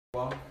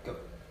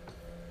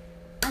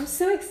I'm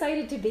so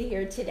excited to be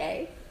here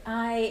today.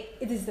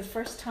 It is the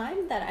first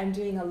time that I'm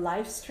doing a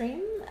live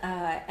stream,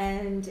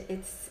 and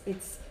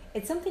it's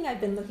something I've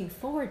been looking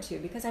forward to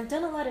because I've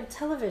done a lot of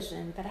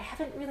television, but I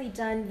haven't really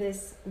done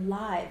this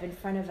live in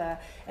front of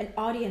an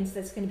audience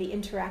that's going to be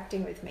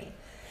interacting with me.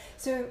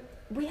 So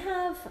we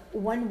have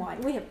one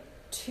wine. We have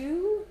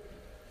two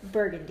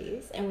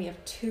Burgundies and we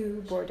have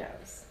two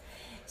Bordeauxs.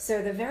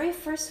 So the very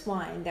first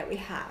wine that we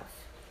have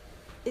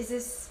is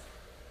this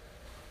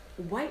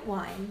white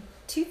wine,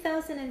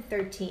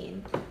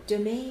 2013,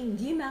 Domaine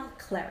Guimard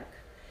Clerc,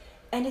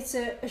 and it's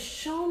a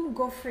Chaume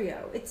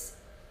Gaufriot.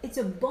 It's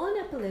a bon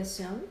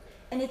appellation,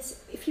 and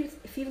it's if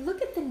you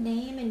look at the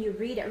name and you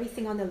read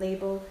everything on the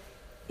label,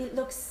 it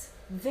looks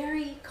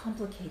very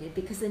complicated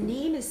because the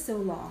name is so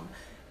long.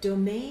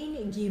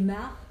 Domaine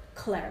Guimard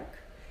Clerc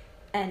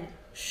and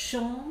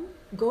Chaume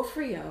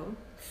Gaufriot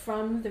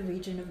from the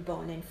region of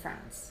Beaune in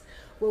France.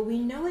 Well, we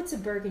know it's a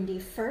Burgundy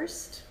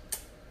first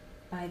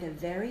by the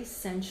very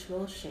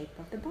sensual shape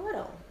of the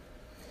bottle.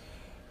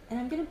 And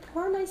I'm going to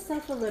pour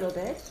myself a little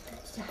bit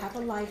to have a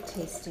live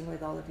tasting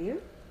with all of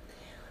you.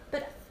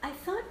 But I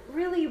thought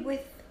really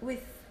with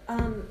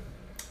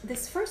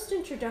this first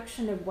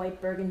introduction of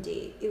white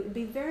Burgundy, it would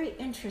be very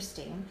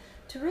interesting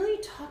to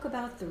really talk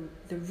about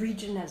the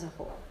region as a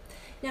whole.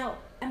 Now,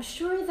 I'm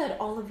sure that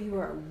all of you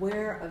are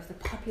aware of the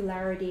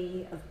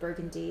popularity of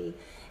Burgundy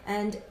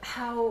and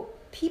how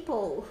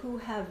people who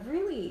have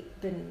really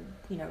been,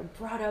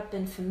 brought up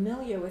and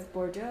familiar with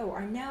Bordeaux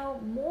are now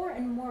more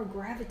and more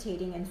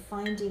gravitating and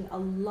finding a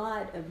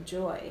lot of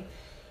joy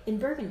in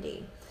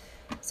Burgundy.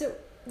 So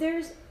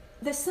there's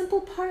the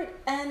simple part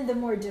and the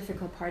more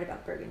difficult part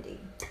about Burgundy.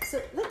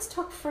 So let's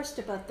talk first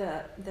about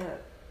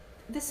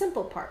the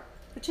simple part,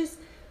 which is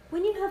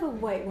when you have a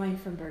white wine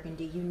from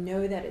Burgundy, you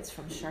know that it's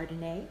from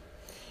Chardonnay.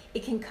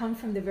 It can come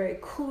from the very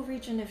cool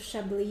region of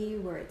Chablis,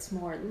 where it's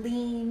more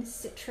lean,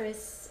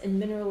 citrus,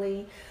 and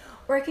minerally,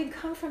 or it can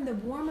come from the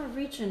warmer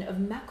region of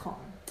Macon.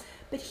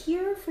 But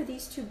here, for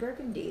these two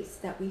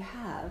Burgundies that we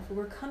have,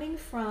 we're coming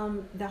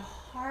from the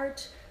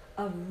heart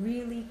of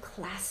really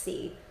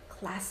classic,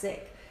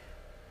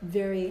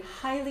 very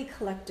highly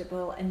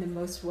collectible, and the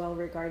most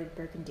well-regarded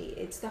Burgundy.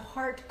 It's the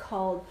heart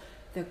called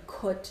the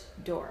Côte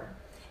d'Or.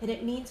 And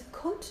it means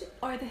Côte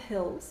are the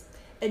hills,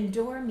 and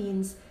d'Or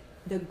means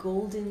the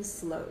golden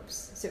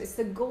slopes. So it's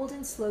the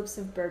golden slopes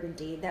of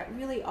Burgundy that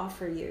really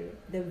offer you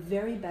the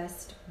very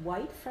best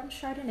white from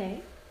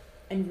Chardonnay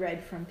and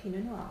red from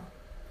Pinot Noir.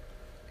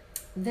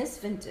 This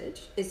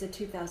vintage is a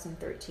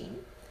 2013.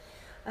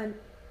 And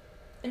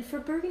for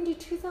Burgundy,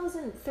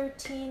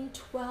 2013,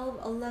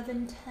 12,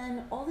 11,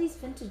 10, all these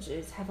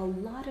vintages have a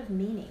lot of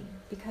meaning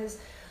because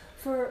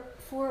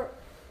for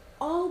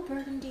all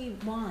Burgundy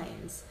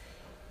wines,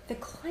 the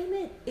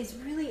climate is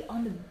really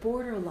on the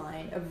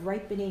borderline of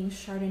ripening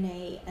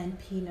Chardonnay and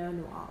Pinot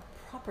Noir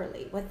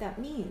properly. What that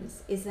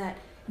means is that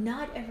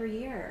not every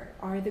year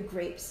are the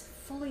grapes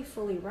fully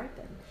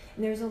ripened.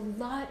 And there's a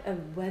lot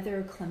of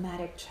weather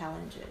climatic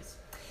challenges.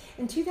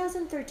 And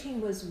 2013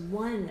 was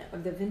one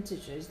of the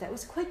vintages that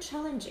was quite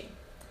challenging,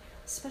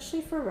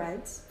 especially for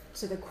reds.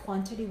 So the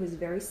quantity was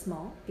very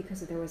small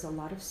because there was a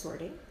lot of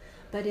sorting.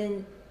 But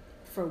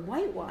for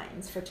white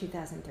wines for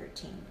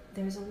 2013,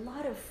 there's a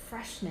lot of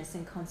freshness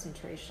and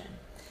concentration.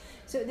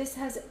 So this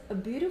has a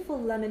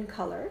beautiful lemon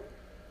color.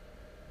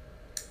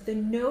 The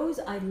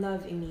nose I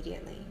love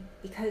immediately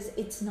because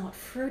it's not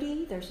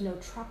fruity. There's no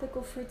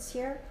tropical fruits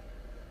here.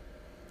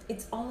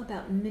 It's all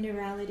about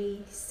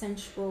minerality,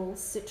 sensual,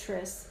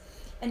 citrus.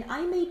 And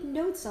I made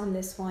notes on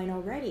this wine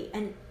already.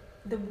 And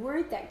the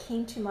word that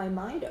came to my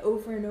mind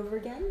over and over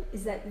again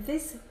is that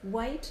this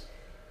white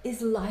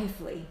is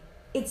lively.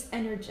 It's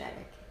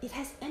energetic. It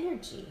has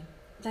energy,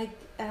 like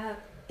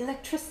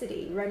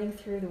electricity running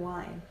through the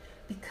wine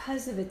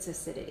because of its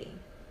acidity.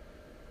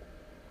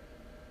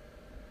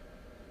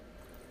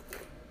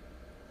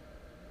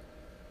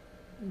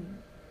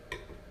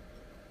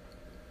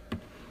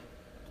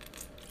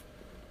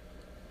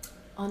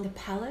 On the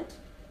palate,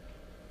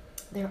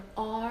 there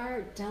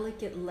are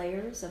delicate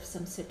layers of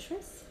some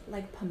citrus,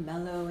 like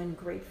pomelo and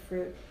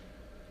grapefruit.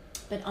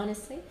 But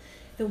honestly,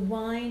 the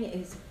wine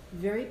is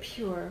very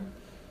pure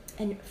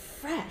and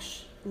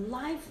fresh,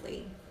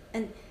 lively.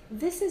 And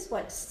this is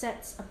what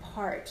sets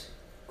apart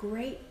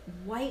great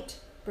white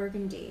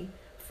Burgundy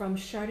from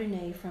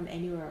Chardonnay from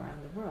anywhere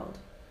around the world.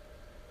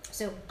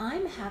 So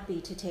I'm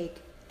happy to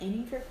take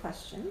any of your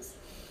questions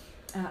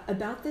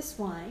about this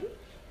wine.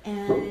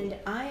 And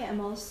I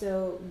am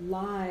also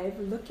live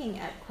looking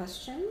at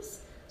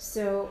questions,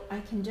 so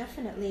I can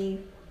definitely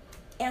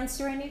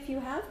answer any if you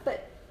have.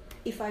 But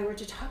if I were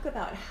to talk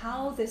about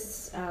how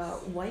this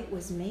white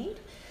was made,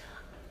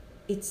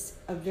 it's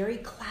a very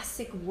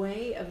classic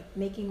way of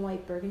making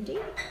white Burgundy.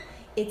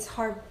 It's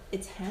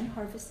hand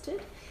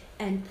harvested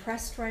and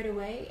pressed right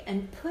away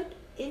and put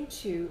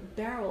into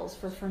barrels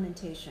for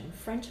fermentation,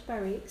 French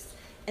barriques.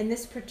 And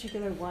this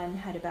particular one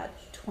had about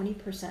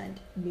 20%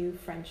 new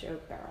French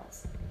oak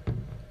barrels.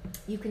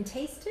 You can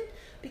taste it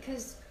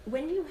because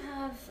when you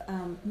have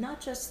not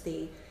just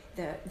the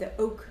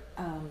oak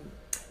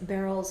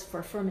barrels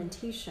for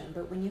fermentation,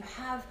 but when you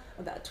have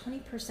about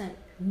 20%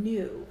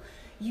 new,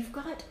 you've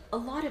got a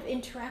lot of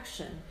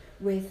interaction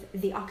with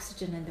the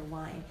oxygen in the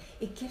wine.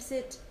 It gives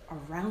it a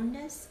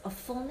roundness, a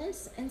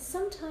fullness, and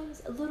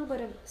sometimes a little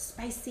bit of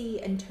spicy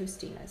and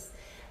toastiness.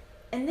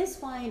 And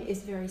this wine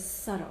is very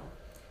subtle.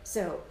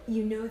 So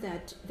you know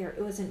that there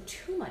wasn't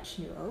too much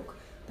new oak,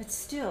 but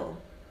still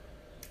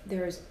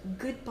there's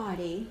good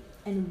body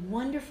and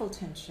wonderful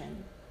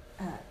tension.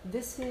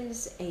 This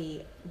is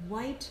a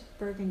white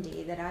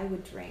Burgundy that I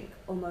would drink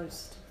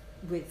almost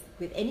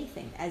with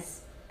anything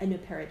as an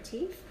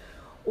aperitif,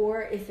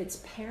 or if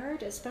it's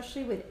paired,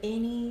 especially with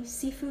any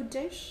seafood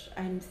dish.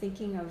 I'm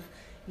thinking of,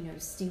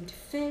 steamed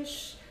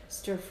fish,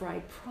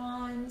 stir-fried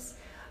prawns,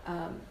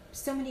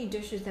 so many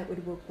dishes that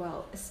would work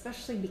well,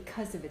 especially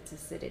because of its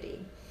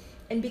acidity.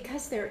 And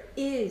because there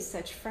is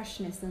such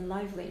freshness and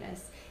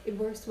liveliness, it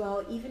works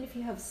well even if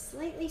you have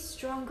slightly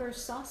stronger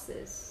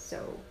sauces.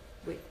 So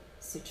with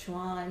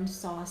Sichuan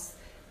sauce,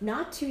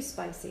 not too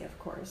spicy, of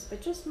course,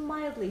 but just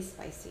mildly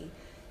spicy,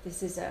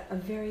 this is a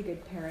very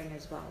good pairing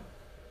as well.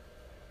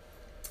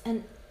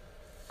 And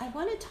I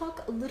want to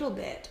talk a little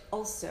bit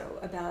also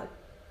about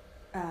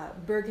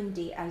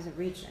Burgundy as a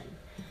region,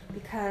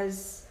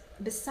 because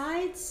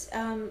besides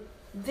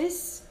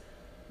this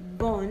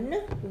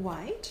Beaune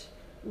white,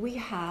 we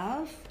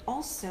have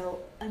also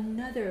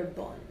another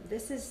Beaune.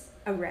 This is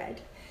a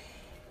red.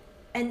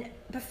 And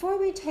before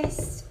we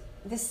taste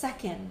the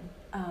second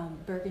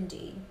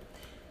Burgundy,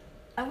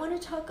 I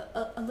want to talk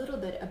a little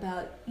bit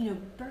about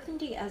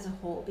Burgundy as a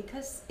whole,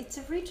 because it's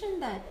a region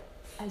that,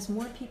 as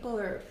more people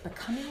are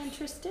becoming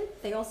interested,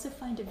 they also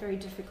find it very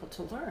difficult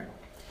to learn.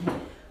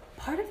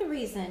 Part of the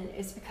reason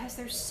is because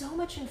there's so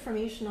much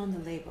information on the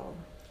label.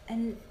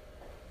 And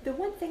the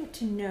one thing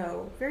to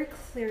know very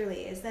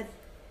clearly is that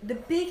the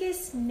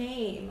biggest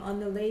name on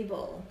the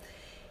label,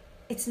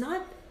 it's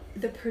not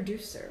the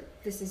producer,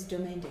 this is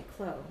Domaine des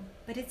Clos,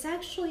 but it's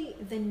actually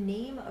the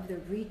name of the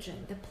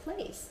region, the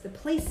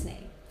place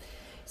name.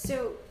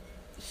 So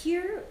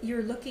here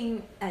you're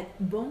looking at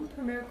Beaune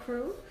Premier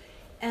Cru,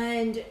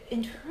 and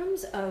in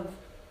terms of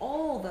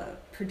all the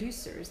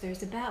producers,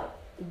 there's about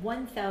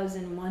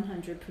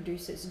 1,100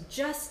 producers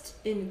just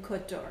in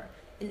Côte d'Or.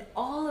 In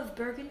all of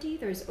Burgundy,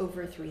 there's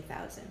over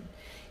 3,000.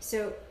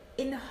 So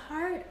in the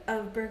heart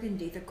of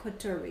Burgundy, the Côte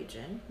d'Or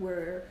region,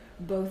 where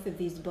both of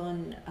these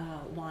Beaune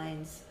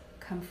wines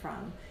come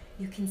from,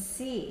 you can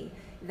see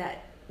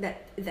that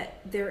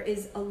there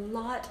is a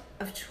lot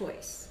of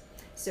choice.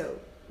 So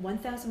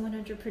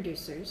 1,100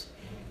 producers,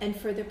 and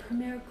for the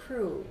Premier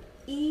Cru,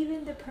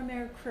 even the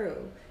Premier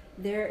Cru,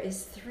 there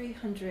is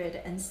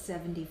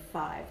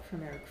 375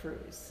 Premier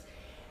Crus,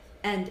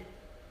 and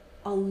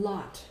a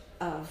lot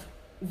of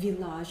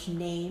village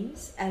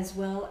names as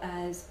well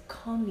as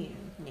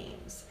commune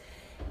names.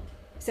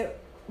 So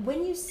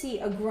when you see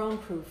a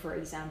Grand Cru, for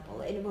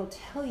example, it will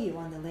tell you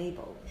on the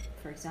label,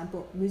 for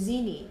example,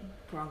 Musigny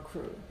Grand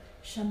Cru,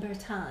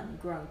 Chambertin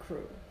Grand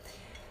Cru,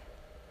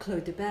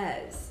 Clos de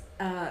Bez.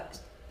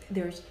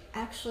 There's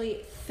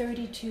actually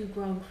 32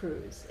 Grand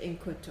Crus in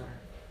Côte d'Or.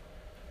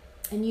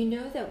 And you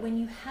know that when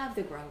you have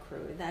the Grand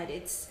Cru, that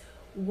it's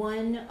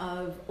one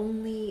of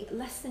only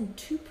less than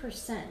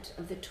 2%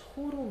 of the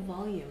total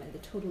volume and the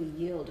total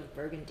yield of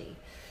Burgundy.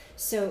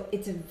 So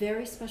it's a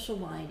very special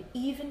wine.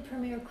 Even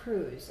Premier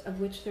Crus, of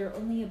which there are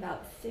only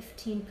about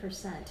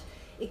 15%,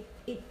 it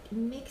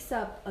makes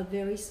up a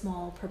very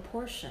small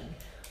proportion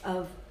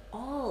of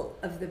all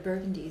of the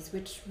Burgundies,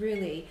 which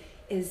really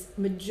is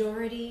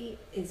majority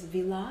is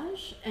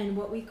village and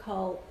what we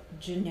call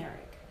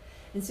generic.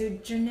 And so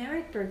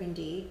generic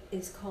Burgundy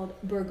is called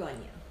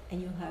Bourgogne.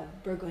 And you'll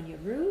have Bourgogne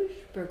Rouge,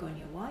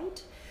 Bourgogne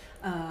White,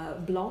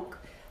 Blanc.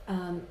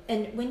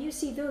 And when you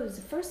see those,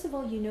 first of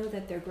all, you know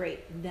that they're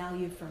great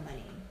value for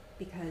money,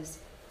 because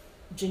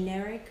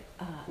generic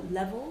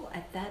level,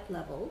 at that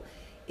level,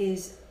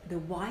 is the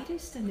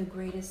widest and the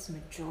greatest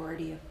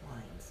majority of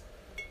wines.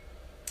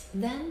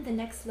 Then the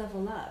next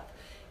level up,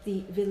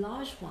 the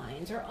village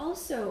wines are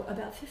also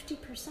about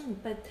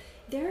 50%, but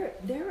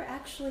they're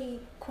actually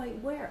quite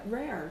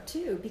rare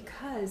too,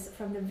 because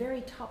from the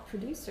very top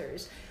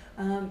producers,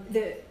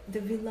 the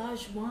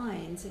village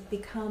wines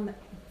become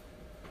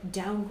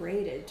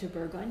downgraded to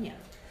Bourgogne.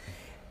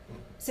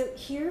 So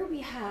here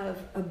we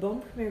have a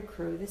Beaune Premier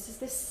Cru. This is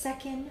the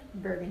second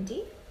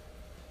Burgundy,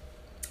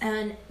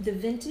 and the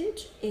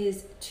vintage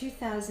is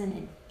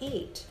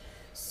 2008.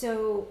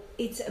 So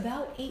it's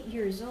about 8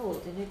 years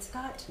old, and it's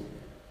got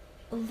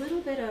a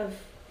little bit of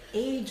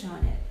age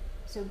on it.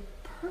 So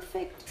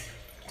perfect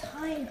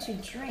time to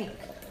drink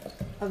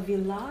a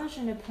village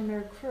and a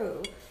Premier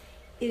Cru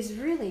is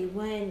really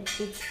when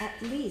it's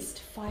at least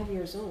 5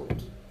 years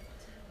old.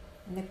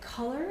 And the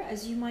color,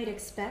 as you might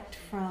expect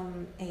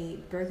from a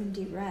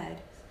Burgundy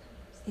red,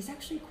 is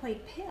actually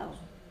quite pale,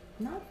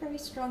 not very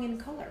strong in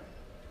color.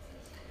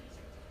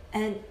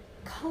 And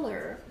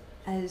color,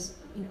 as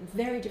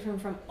very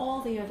different from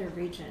all the other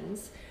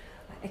regions,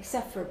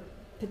 except for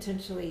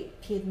potentially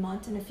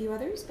Piedmont and a few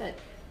others, but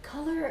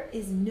color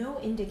is no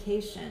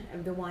indication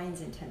of the wine's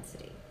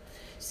intensity.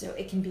 So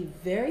it can be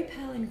very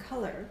pale in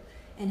color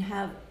and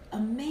have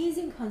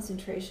amazing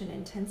concentration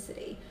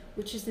intensity,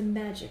 which is the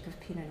magic of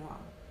Pinot Noir.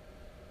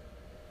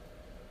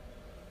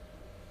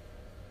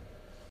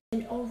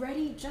 And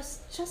already,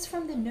 just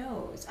from the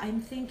nose, I'm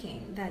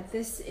thinking that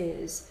this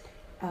is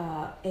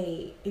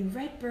a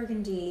red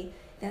Burgundy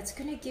that's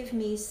going to give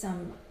me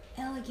some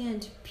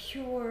elegant,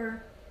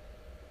 pure,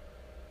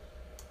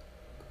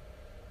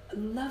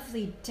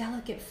 lovely,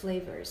 delicate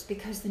flavors,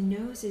 because the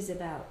nose is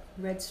about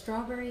red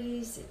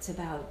strawberries, it's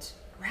about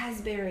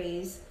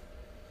raspberries.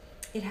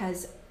 It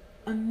has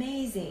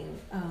amazing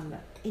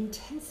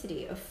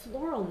intensity of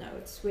floral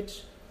notes,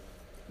 which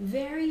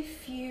very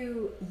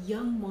few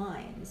young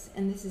wines,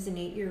 and this is an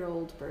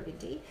 8-year-old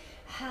Burgundy,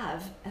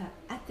 have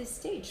at this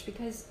stage,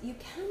 because you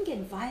can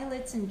get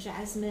violets and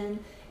jasmine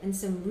and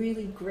some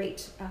really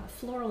great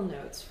floral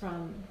notes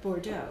from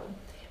Bordeaux,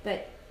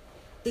 but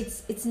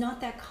it's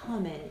not that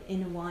common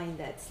in a wine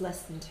that's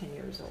less than 10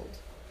 years old.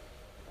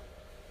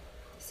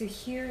 So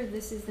here,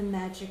 this is the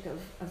magic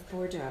of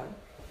Bordeaux,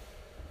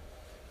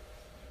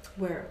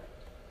 where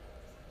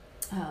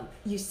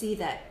you see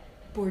that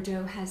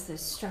Bordeaux has the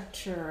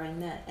structure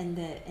and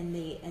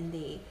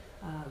the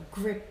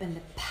grip and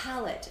the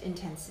palate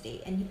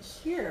intensity, and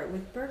here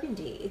with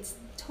Burgundy, it's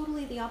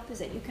totally the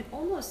opposite. You can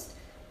almost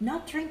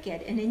not drink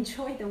it and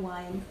enjoy the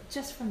wine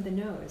just from the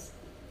nose.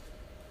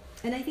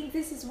 And I think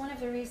this is one of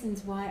the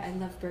reasons why I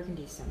love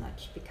Burgundy so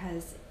much,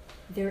 because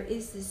there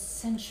is this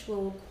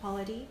sensual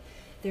quality.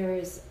 There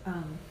is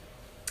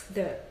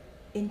the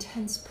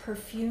intense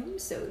perfume,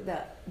 so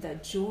the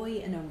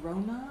joy and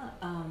aroma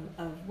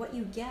of what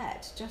you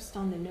get just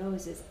on the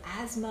nose is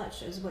as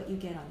much as what you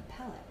get on the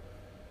palate.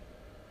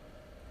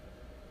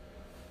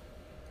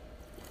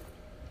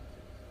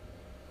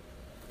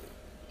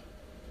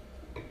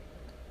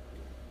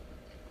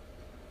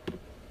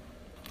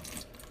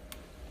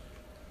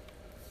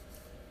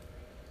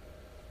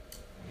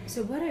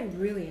 So what I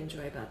really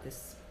enjoy about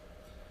this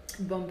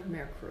Bon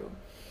Premier Cru,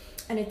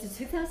 and it's a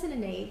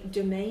 2008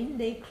 Domaine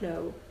des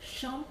Clos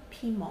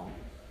Champiment,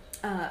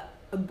 a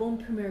Bon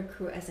Premier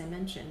Cru, as I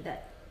mentioned,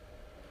 that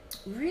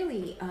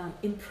really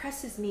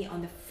impresses me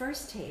on the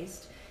first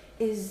taste,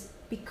 is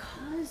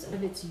because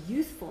of its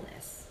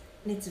youthfulness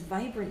and its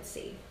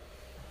vibrancy.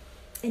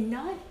 And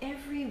not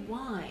every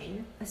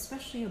wine,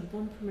 especially a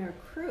Bon Premier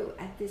Cru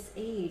at this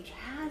age,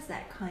 has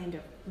that kind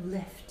of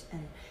lift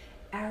and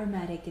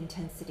aromatic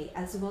intensity,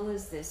 as well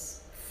as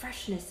this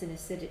freshness and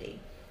acidity.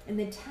 And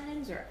the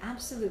tannins are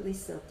absolutely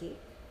silky.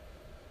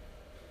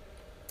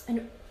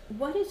 And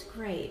what is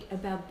great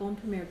about Bon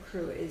Premier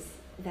Cru is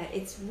that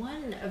it's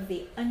one of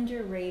the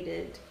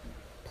underrated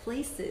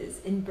places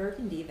in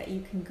Burgundy that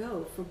you can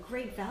go for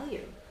great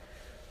value.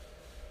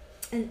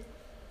 And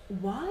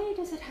why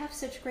does it have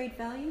such great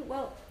value?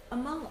 Well,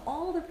 among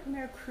all the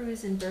Premier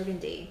Crus in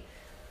Burgundy,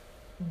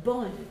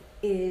 Beaune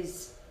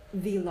is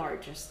the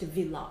largest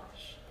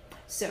village.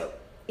 So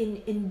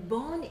in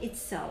Beaune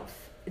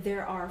itself,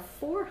 there are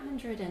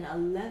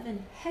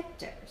 411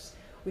 hectares,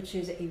 which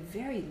is a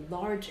very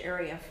large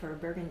area for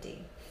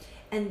Burgundy.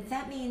 And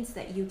that means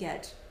that you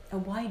get a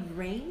wide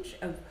range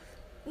of,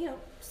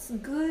 some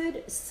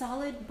good,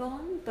 solid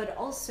Beaune, but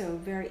also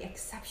very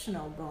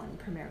exceptional Beaune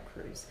Premier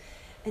Crus.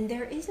 And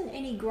there isn't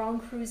any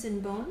Grand Crus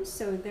in Beaune,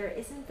 so there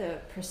isn't the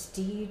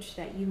prestige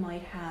that you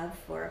might have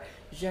for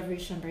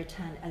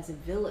Gevrey-Chambertin as a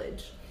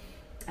village.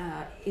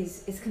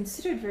 Is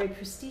considered very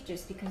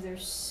prestigious because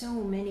there's so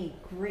many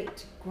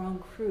great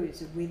Grand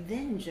Crus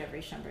within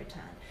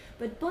Gevrey-Chambertin.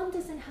 But Beaune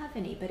doesn't have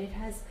any, but it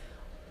has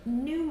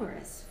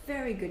numerous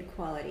very good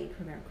quality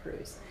Premier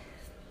Crus.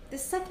 The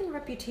second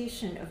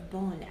reputation of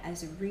Beaune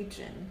as a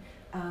region,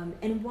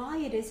 and why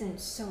it isn't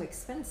so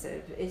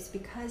expensive, is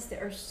because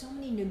there are so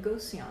many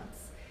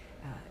negociants.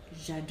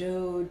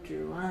 Jadot,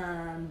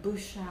 Drouin,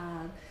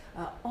 Bouchard,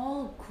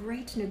 all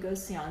great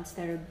negociants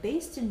that are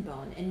based in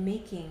Beaune and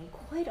making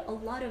quite a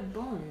lot of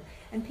Beaune.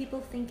 And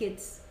people think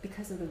it's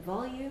because of the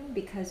volume,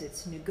 because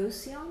it's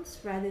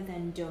negociants rather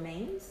than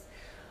domains.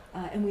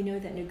 And we know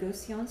that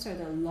negociants are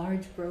the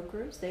large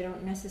brokers. They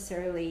don't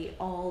necessarily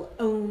all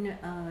own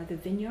the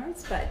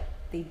vineyards, but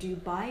they do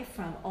buy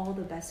from all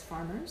the best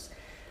farmers.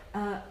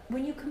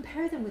 When you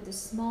compare them with the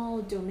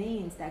small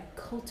domains that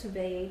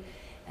cultivate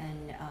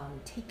and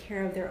take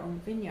care of their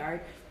own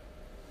vineyard,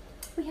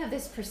 we have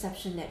this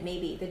perception that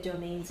maybe the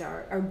domains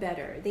are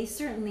better. They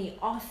certainly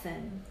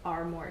often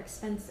are more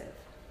expensive.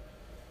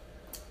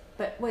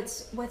 But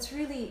what's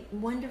really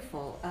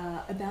wonderful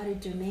about a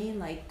domain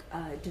like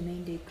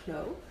Domaine des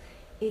Clos,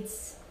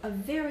 it's a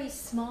very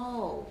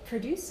small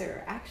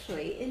producer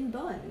actually in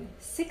Beaune,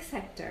 6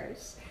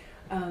 hectares,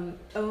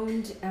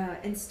 owned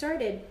and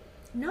started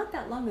not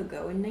that long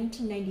ago in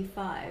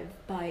 1995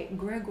 by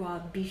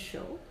Grégoire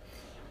Bichot.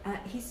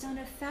 He's done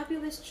a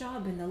fabulous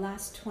job in the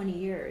last 20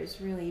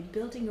 years, really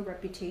building a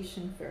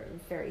reputation for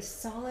very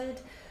solid,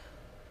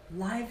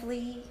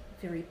 lively,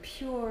 very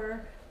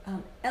pure,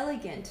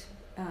 elegant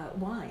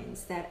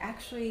wines that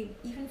actually,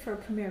 even for a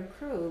Premier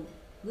Cru,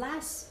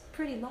 lasts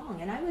pretty long.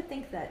 And I would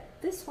think that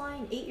this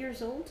wine, 8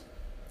 years old,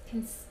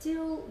 can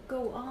still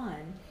go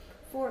on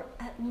for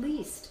at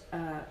least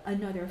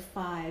another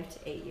 5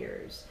 to 8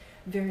 years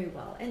very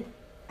well. And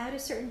at a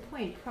certain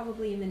point,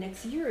 probably in the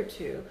next year or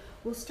two,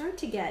 we'll start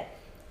to get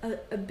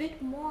a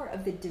bit more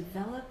of the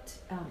developed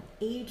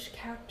aged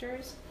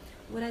characters.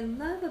 What I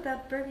love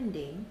about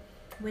Burgundy,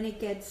 when it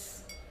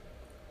gets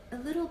a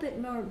little bit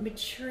more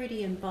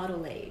maturity in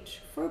bottle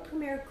age, for a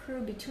Premier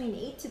Cru between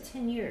 8 to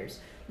 10 years,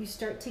 you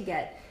start to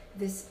get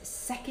this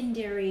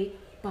secondary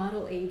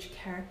bottle age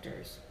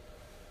characters.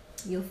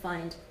 You'll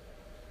find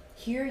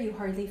here you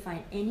hardly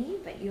find any,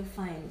 but you'll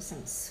find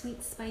some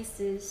sweet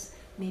spices,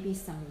 maybe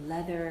some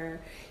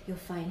leather. You'll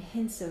find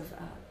hints of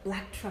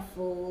black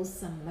truffles,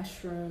 some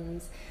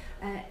mushrooms,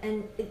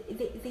 and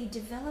they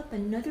develop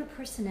another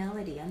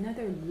personality,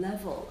 another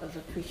level of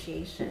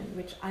appreciation,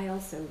 which I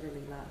also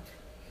really love.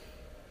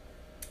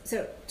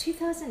 So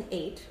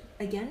 2008,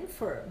 again,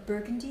 for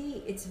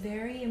Burgundy, it's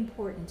very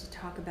important to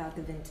talk about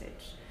the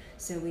vintage.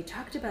 So we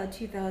talked about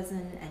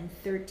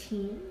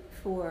 2013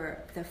 for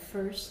the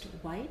first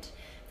white.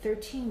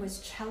 13 was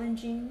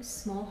challenging,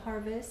 small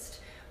harvest,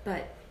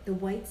 but the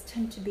whites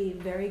tend to be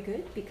very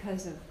good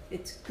because of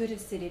its good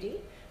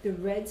acidity. The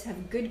reds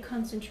have good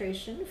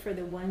concentration for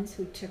the ones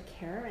who took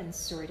care and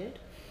sorted.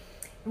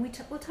 And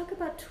we'll talk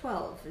about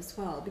 12 as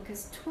well,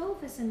 because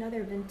 12 is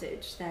another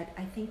vintage that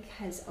I think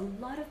has a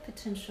lot of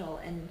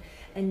potential and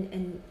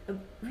a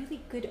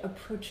really good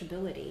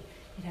approachability.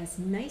 It has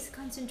nice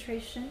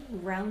concentration,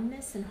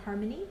 roundness, and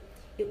harmony.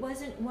 It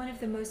wasn't one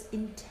of the most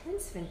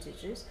intense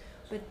vintages,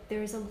 but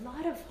there's a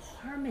lot of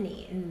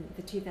harmony in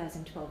the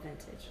 2012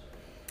 vintage.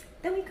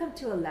 Then we come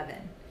to 11.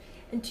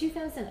 And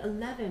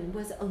 2011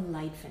 was a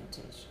light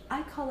vintage.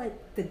 I call it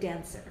the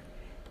dancer,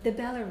 the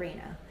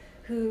ballerina,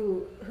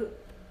 who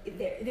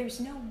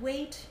there's no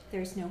weight,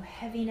 there's no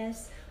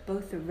heaviness.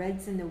 Both the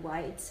reds and the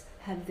whites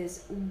have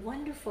this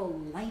wonderful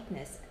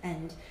lightness.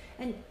 And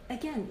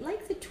again,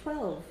 like the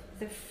 12,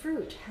 the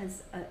fruit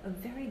has a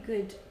very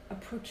good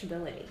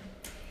approachability.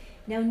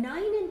 Now 9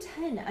 and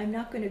 10, I'm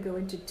not going to go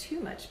into too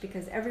much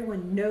because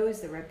everyone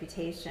knows the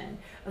reputation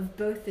of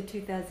both the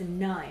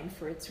 2009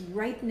 for its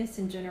ripeness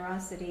and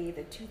generosity,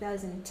 the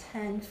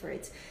 2010 for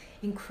its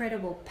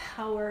incredible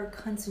power,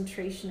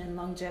 concentration, and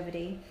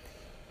longevity.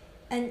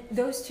 And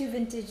those two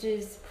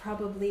vintages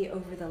probably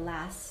over the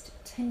last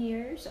 10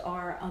 years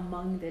are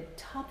among the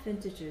top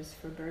vintages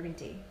for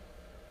Burgundy,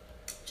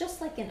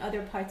 just like in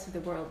other parts of the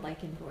world,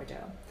 like in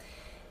Bordeaux.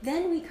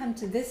 Then we come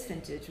to this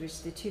vintage, which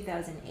is the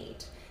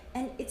 2008.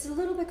 And it's a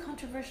little bit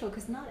controversial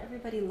because not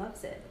everybody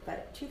loves it,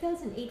 but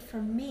 2008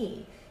 for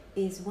me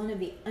is one of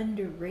the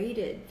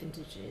underrated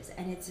vintages,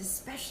 and it's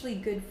especially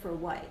good for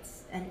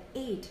whites. And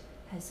 8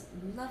 has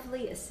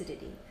lovely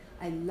acidity.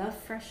 I love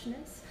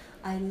freshness.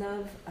 I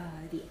love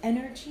the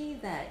energy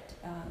that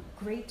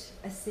great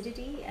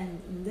acidity and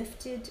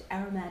lifted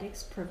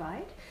aromatics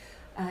provide.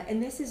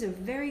 And this is a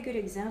very good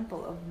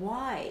example of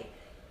why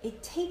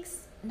it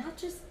takes not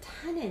just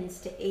tannins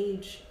to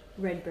age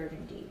red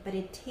Burgundy, but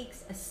it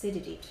takes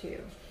acidity too.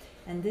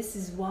 And this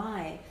is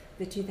why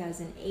the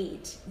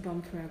 2008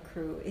 Bon Premier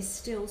Cru is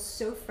still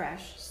so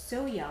fresh,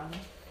 so young,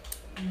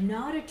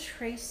 not a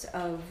trace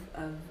of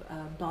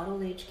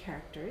bottle age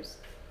characters,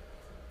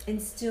 and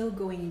still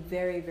going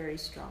very, very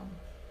strong.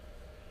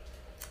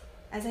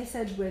 As I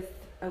said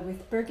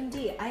with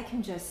Burgundy, I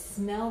can just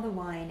smell the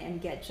wine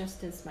and get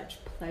just as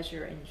much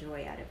pleasure and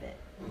joy out of it.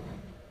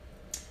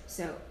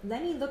 So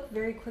let me look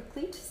very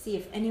quickly to see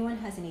if anyone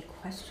has any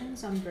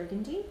questions on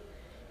Burgundy.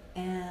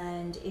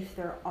 And if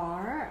there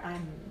are,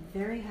 I'm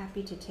very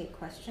happy to take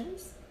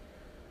questions.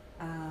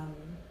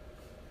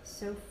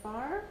 So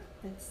far,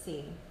 let's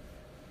see.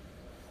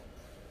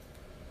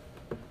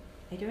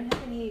 I don't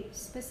have any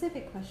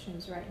specific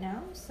questions right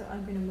now, so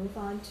I'm going to move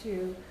on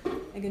to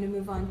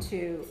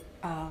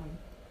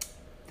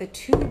the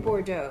two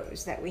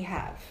Bordeaux's that we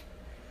have.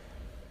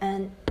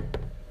 And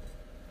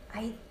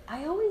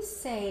I always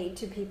say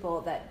to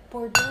people that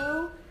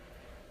Bordeaux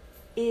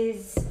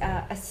is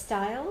a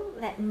style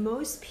that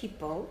most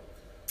people,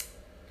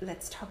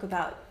 let's talk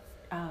about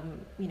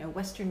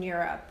Western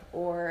Europe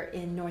or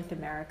in North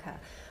America,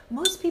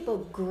 most people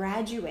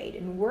graduate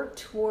and work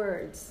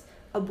towards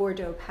a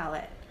Bordeaux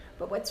palate.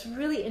 But what's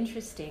really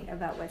interesting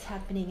about what's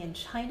happening in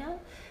China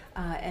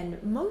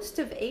and most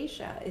of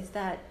Asia is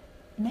that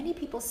many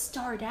people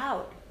start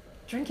out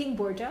drinking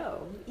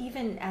Bordeaux,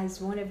 even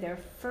as one of their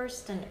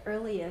first and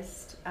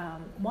earliest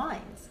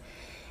wines.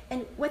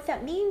 And what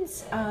that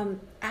means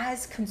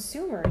as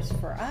consumers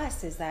for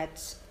us is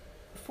that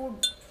for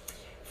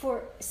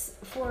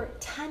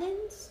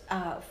tannins,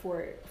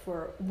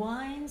 for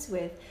wines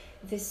with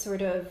this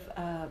sort of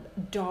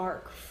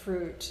dark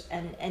fruit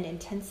and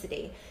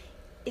intensity,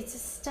 it's a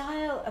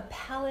style, a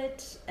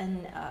palate,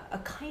 and a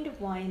kind of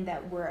wine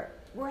that we're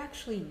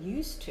actually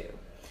used to.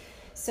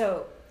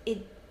 So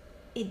it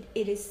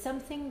is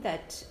something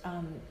that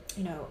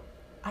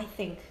I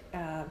think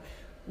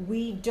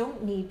we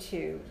don't need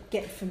to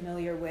get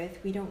familiar with.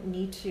 We don't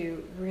need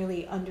to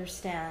really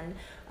understand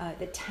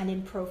the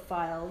tannin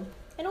profile.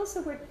 And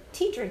also we're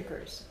tea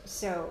drinkers.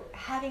 So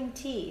having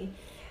tea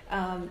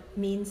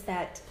means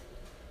that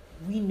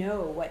we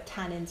know what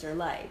tannins are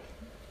like.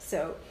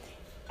 So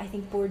I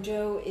think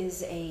Bordeaux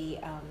is a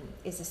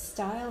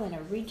style and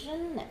a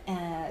region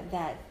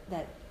that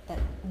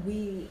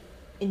we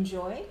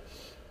enjoy,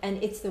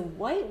 and it's the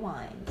white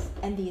wines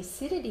and the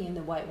acidity in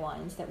the white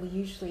wines that we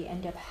usually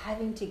end up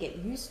having to get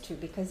used to,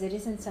 because it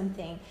isn't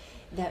something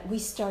that we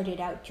started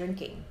out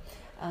drinking.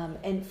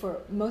 And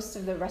for most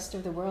of the rest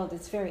of the world,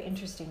 it's very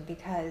interesting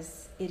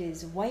because it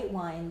is white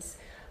wines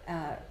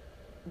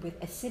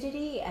with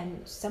acidity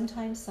and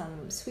sometimes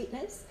some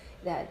sweetness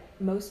that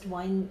most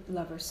wine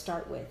lovers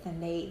start with,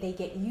 and they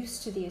get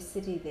used to the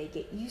acidity, they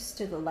get used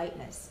to the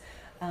lightness.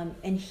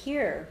 And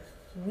here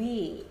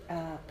we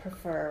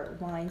prefer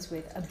wines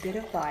with a bit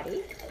of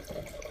body,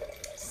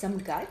 some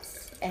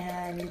guts,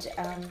 and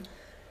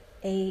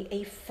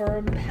a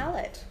firm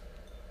palate.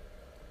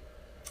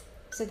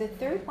 So the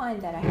third wine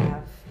that I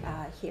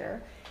have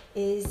here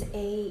is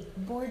a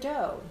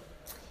Bordeaux.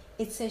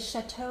 It's a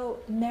Chateau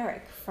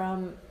Merrick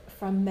from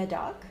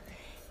Medoc.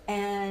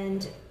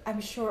 And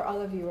I'm sure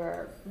all of you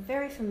are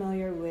very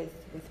familiar with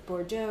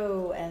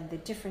Bordeaux and the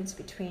difference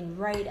between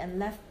right and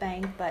left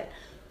bank, but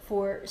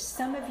for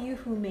some of you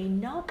who may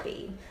not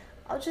be,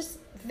 I'll just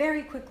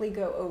very quickly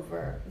go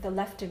over the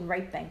left and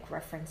right bank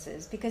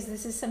references, because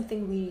this is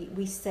something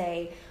we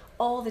say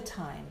all the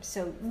time.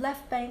 So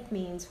left bank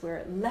means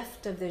we're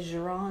left of the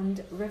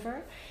Gironde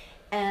River,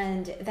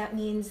 and that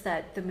means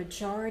that the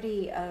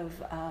majority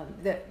of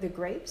the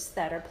grapes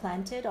that are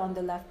planted on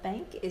the left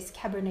bank is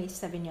Cabernet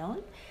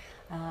Sauvignon.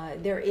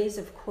 There is,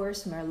 of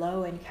course,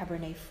 Merlot and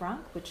Cabernet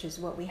Franc, which is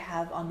what we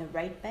have on the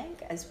right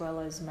bank, as well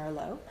as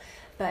Merlot.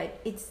 But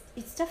it's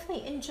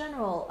definitely, in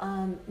general,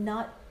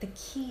 not the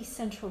key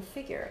central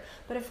figure.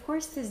 But of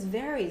course, this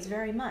varies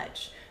very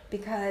much,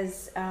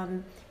 because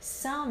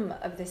some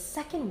of the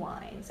second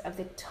wines of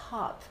the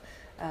top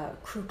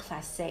Cru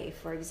Classé,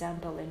 for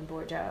example, in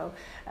Bordeaux,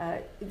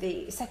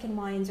 the second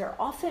wines are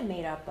often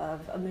made up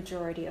of a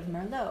majority of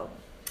Merlot.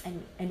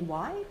 And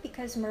why?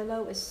 Because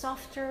Merlot is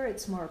softer,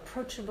 it's more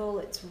approachable,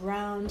 it's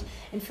round,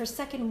 and for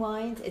second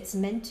wines, it's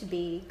meant to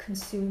be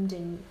consumed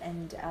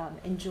and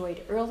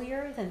enjoyed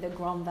earlier than the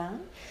Grand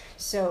Vin.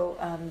 So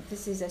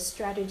this is a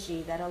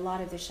strategy that a lot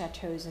of the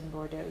chateaux in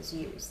Bordeaux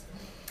use.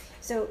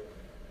 So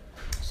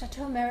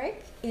Chateau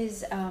Merrick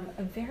is a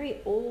very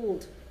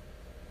old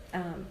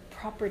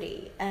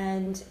property,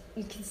 and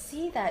you can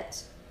see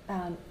that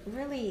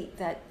really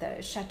that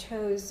the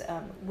chateaus,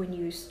 when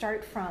you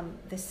start from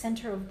the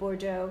center of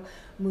Bordeaux,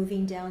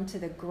 moving down to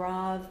the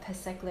Grave,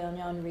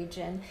 Pessac-Léognan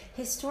region,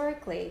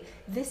 historically,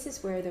 this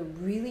is where the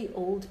really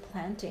old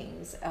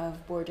plantings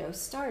of Bordeaux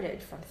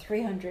started from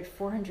 300,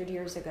 400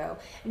 years ago,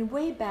 and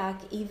way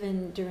back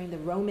even during the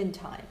Roman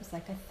times,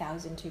 like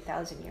 1,000,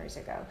 2,000 years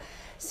ago.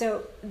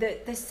 So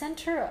the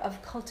center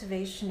of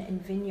cultivation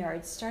and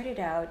vineyards started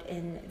out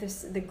in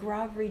the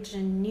Grave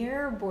region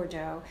near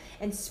Bordeaux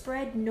and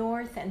spread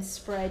north and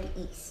spread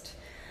east.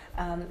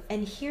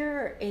 And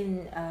here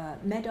in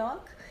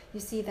Medoc, you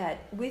see that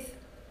with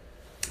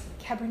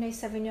Cabernet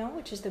Sauvignon,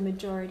 which is the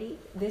majority,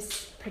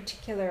 this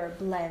particular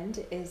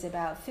blend is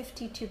about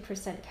 52%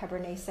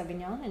 Cabernet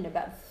Sauvignon and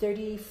about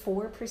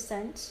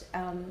 34%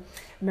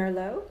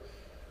 Merlot.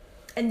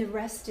 And the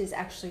rest is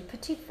actually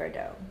Petit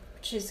Verdot,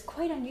 which is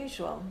quite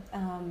unusual.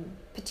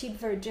 Petit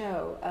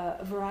Verdot,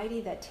 a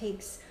variety that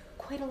takes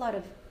quite a lot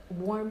of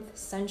warmth,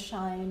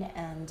 sunshine,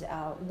 and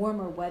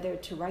warmer weather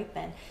to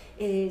ripen,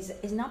 is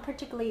not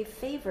particularly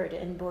favored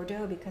in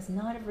Bordeaux because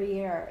not every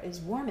year is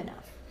warm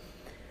enough.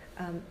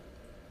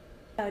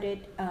 About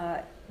it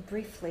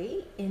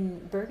briefly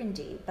in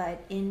Burgundy,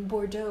 but in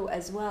Bordeaux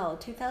as well,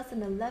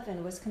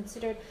 2011 was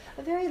considered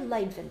a very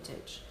light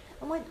vintage.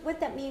 And what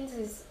that means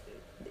is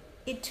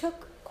it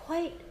took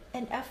quite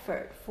an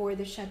effort for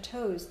the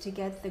chateaus to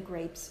get the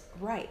grapes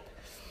ripe.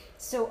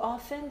 So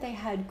often they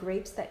had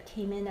grapes that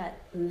came in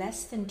at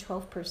less than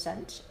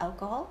 12%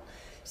 alcohol,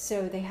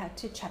 so they had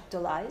to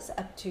chaptalize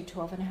up to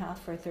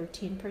 12.5 or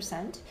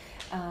 13%.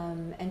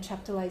 And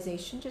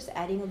chaptalization, just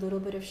adding a little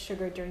bit of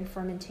sugar during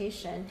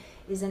fermentation,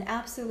 is an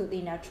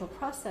absolutely natural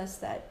process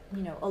that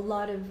a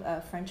lot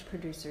of French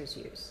producers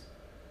use.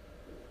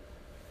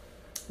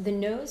 The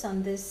nose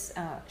on this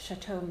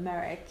Chateau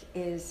Merrick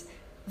is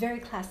very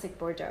classic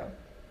Bordeaux.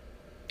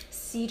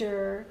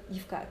 Cedar,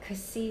 you've got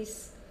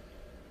cassis,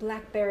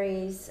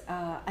 blackberries.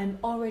 I'm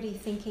already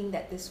thinking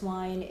that this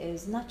wine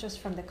is not just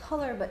from the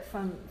color, but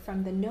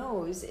from the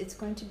nose. It's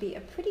going to be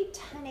a pretty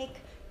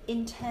tannic,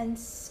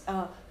 intense,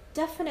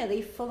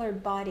 definitely fuller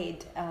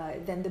bodied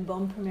than the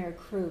Bon Premier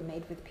Cru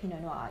made with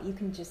Pinot Noir. You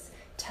can just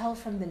tell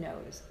from the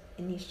nose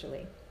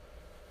initially.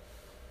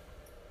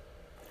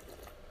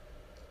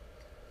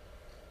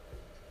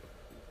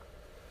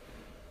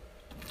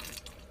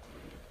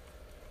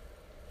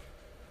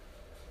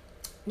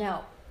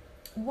 Now,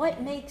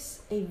 what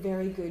makes a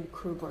very good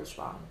Cru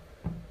Bourgeois?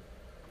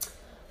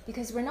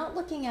 Because we're not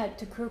looking at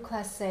the Cru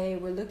Classé,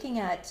 we're looking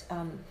at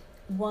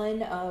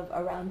one of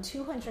around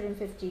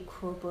 250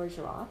 Cru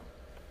Bourgeois.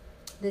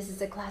 This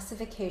is a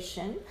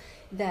classification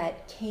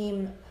that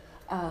came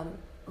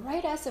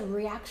right as a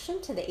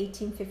reaction to the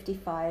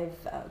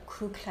 1855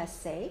 Cru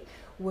Classé,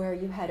 where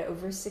you had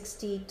over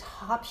 60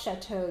 top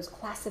chateaux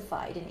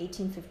classified in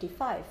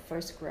 1855,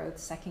 first growth,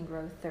 second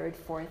growth, third,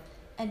 fourth,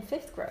 and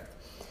fifth growth.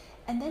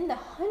 And then the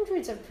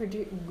hundreds of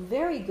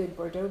very good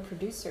Bordeaux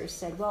producers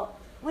said, well,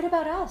 what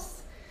about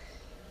us?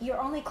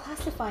 You're only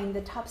classifying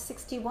the top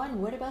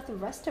 61. What about the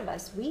rest of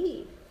us?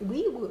 We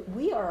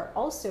are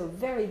also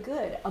very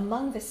good.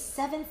 Among the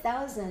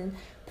 7,000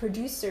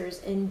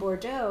 producers in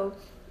Bordeaux,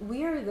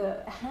 we're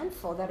the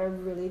handful that are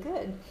really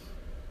good.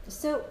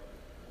 So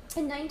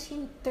in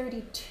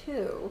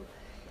 1932,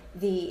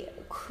 the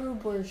Cru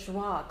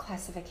Bourgeois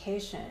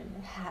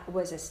classification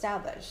was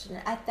established.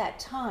 And at that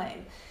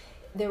time,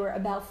 there were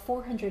about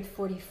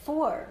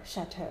 444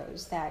 chateaux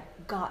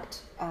that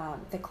got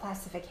the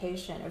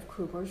classification of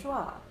Cru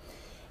Bourgeois.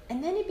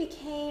 And then it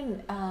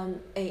became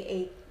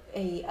a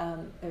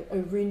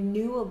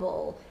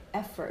renewable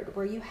effort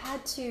where you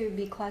had to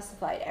be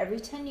classified every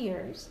 10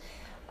 years.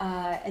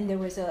 And there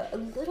was a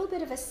little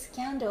bit of a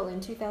scandal in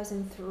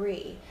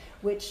 2003,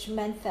 which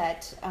meant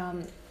that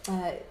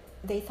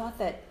they thought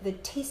that the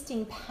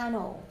tasting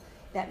panel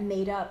that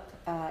made up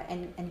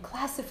and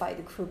classified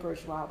the Cru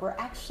Bourgeois were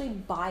actually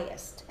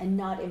biased and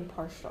not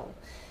impartial.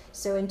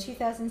 So in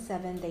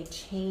 2007, they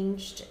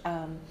changed,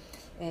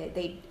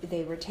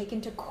 they were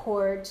taken to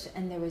court,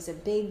 and there was a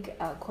big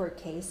court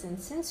case. And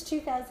since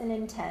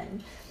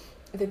 2010,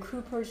 the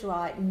Cru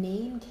Bourgeois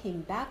name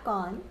came back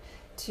on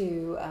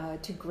to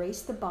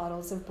grace the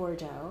bottles of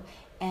Bordeaux.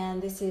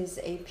 And this is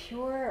a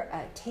pure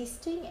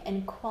tasting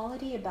and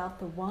quality about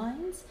the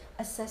wines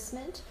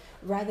assessment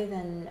rather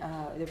than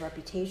the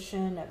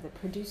reputation of the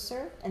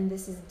producer. And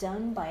this is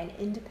done by an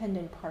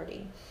independent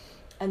party.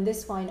 And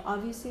this wine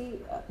obviously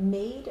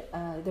made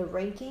the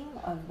ranking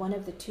of one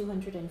of the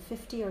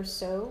 250 or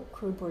so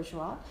Cru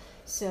Bourgeois.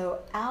 So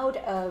out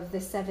of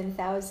the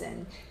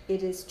 7,000,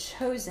 it is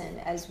chosen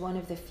as one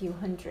of the few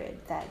hundred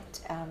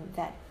that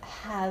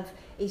have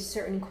a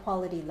certain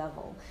quality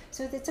level.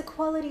 So it's a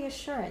quality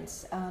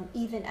assurance,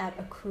 even at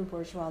a Cru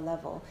Bourgeois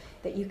level,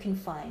 that you can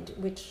find,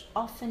 which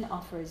often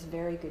offers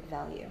very good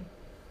value.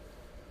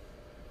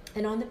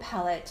 And on the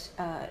palate,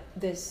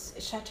 this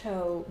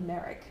Chateau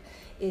Merrick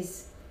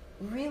is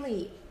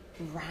really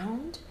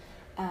round.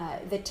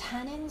 The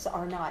tannins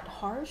are not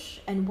harsh,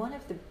 and one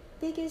of the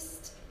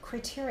biggest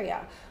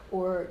criteria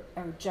or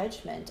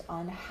judgment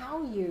on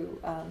how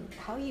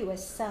you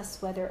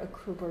assess whether a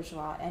Cru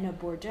Bourgeois and a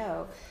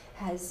Bordeaux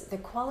has the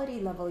quality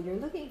level you're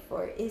looking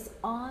for is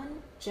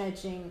on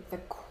judging the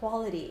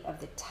quality of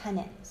the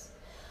tannins.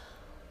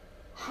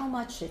 How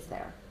much is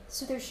there?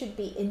 So there should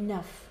be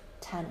enough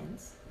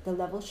tannins. The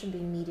level should be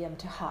medium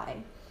to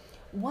high.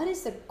 What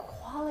is the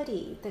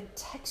quality, the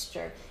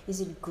texture?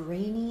 Is it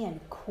grainy and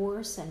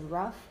coarse and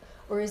rough?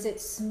 Or is it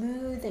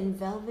smooth and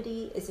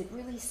velvety? Is it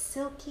really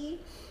silky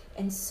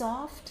and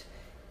soft?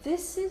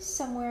 This is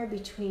somewhere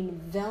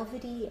between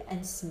velvety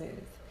and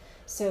smooth.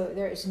 So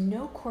there is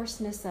no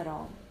coarseness at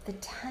all. The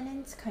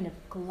tannins kind of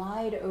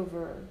glide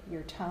over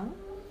your tongue.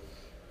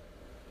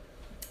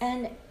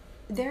 And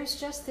there's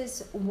just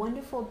this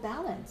wonderful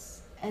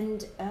balance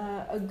and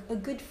a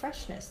good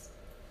freshness.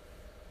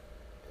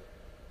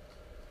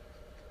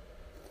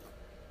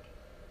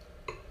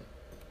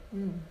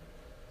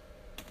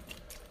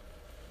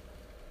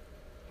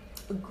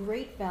 A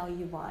great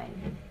value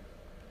wine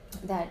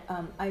that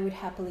I would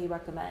happily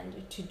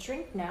recommend to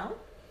drink now,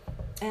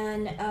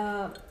 and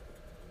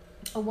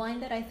a wine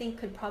that I think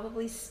could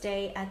probably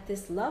stay at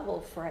this level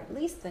for at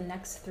least the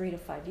next 3 to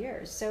 5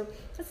 years. So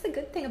that's the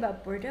good thing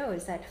about Bordeaux,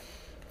 is that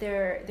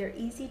they're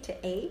easy to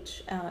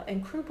age,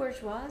 and Cru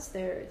Bourgeois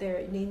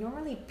they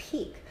normally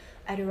peak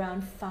at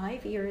around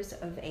 5 years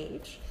of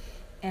age,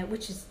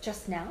 which is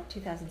just now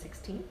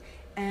 2016.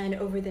 And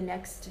over the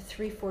next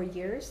 3-4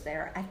 years,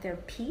 they're at their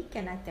peak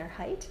and at their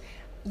height.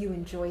 You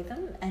enjoy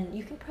them, and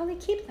you can probably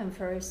keep them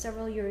for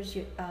several years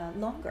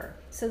longer.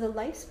 So the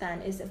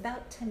lifespan is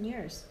about 10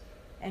 years,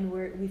 and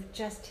we've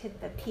just hit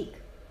the peak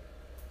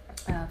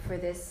for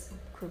this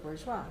Cru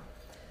Bourgeois.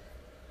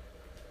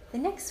 The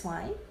next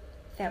wine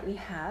that we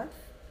have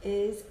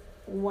is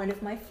one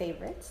of my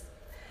favorites.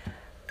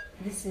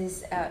 This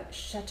is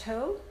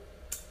Chateau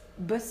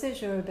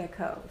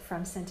Beauséjour-Bécourt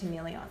from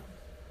Saint-Emilion.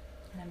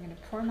 And I'm going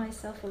to pour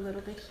myself a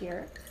little bit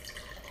here.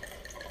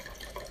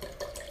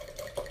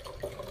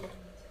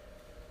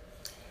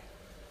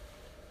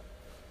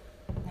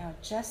 Now,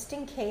 just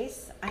in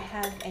case I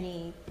have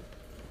any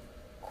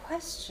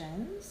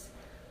questions,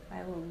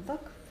 I will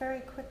look very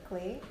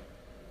quickly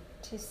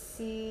to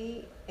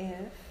see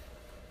if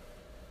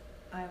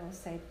I will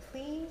say,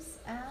 please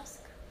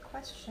ask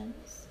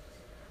questions.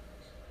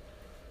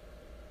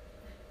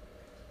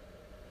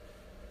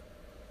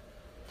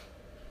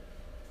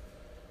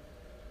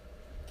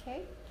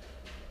 Okay.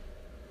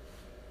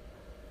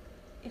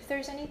 If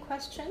there's any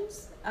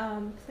questions,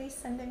 please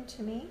send them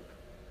to me.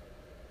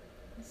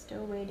 I'm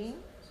still waiting,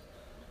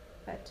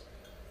 but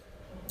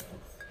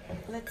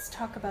let's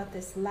talk about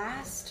this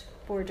last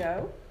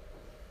Bordeaux.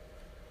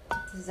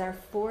 This is our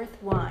fourth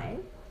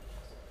wine.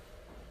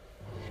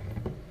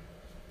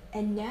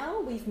 And now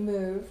we've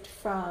moved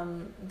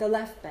from the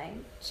left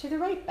bank to the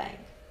right bank.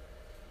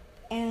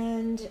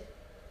 And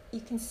you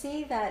can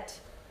see that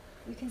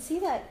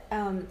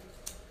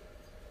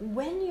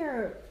when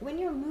you're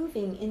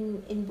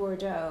moving in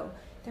Bordeaux,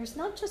 there's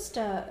not just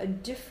a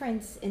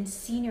difference in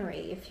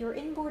scenery. If you're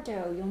in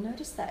Bordeaux, you'll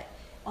notice that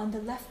on the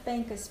left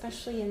bank,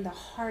 especially in the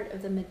heart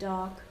of the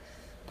Médoc,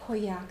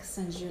 Pauillac,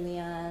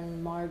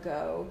 Saint-Julien,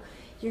 Margaux,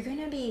 you're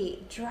going to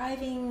be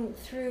driving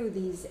through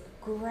these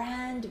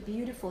grand,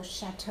 beautiful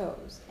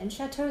chateaus. And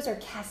chateaus are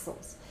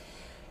castles.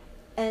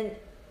 And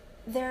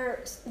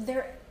they're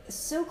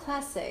so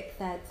classic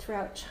that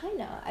throughout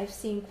China, I've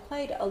seen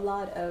quite a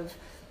lot of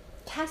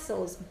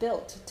castles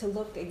built to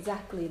look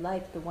exactly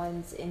like the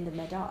ones in the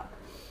Médoc.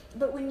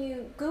 But when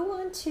you go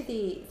on to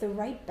the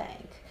right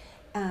bank,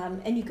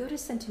 and you go to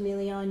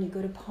Saint-Emilion, you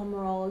go to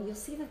Pomerol, you'll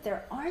see that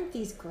there aren't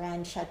these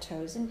grand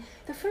chateaus. And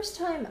the first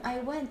time I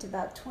went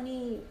about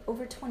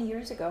over 20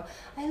 years ago,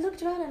 I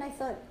looked around and I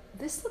thought,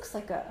 this looks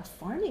like a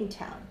farming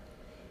town.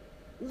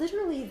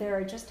 Literally, there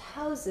are just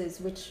houses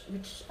which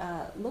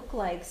look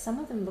like, some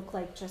of them look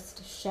like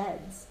just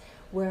sheds,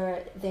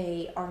 where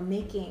they are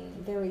making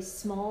very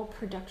small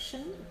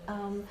production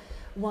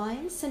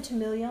wines.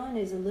 Saint-Emilion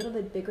is a little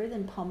bit bigger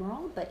than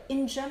Pomerol, but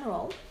in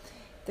general,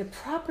 the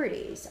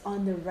properties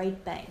on the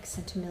right bank,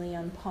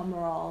 Saint-Emilion,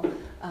 Pomerol,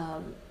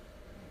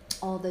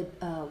 all the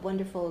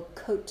wonderful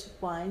Côte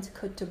wines,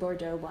 Côte de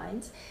Bordeaux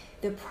wines,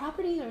 the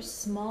properties are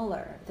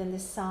smaller than the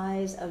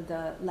size of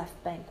the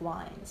left bank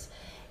wines.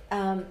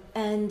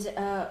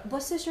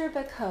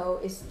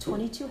 Beausejour-Becot is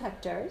 22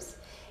 hectares.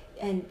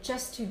 And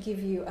just to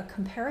give you a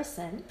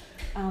comparison,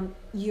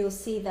 you'll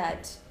see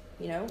that,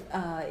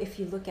 if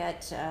you look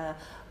at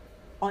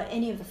on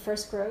any of the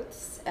first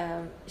growths,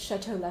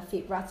 Chateau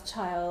Lafite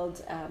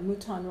Rothschild,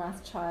 Mouton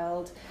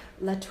Rothschild,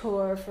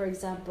 Latour, for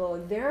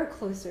example, they're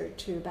closer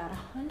to about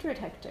 100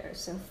 hectares,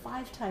 so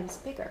 5 times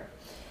bigger.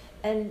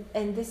 And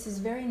this is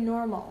very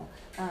normal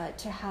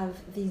to have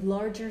the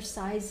larger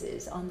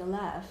sizes on the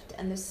left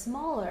and the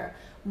smaller,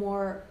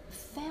 more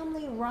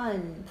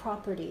family-run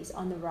properties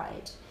on the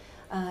right.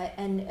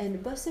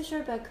 And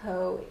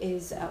Beausejour-Becot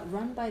is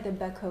run by the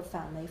Becot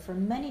family for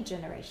many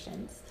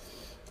generations.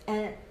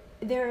 And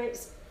there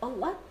is a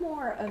lot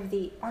more of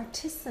the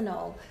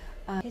artisanal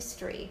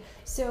history.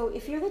 So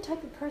if you're the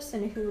type of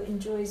person who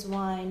enjoys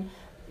wine,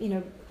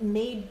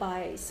 made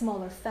by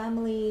smaller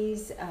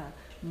families,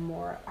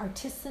 more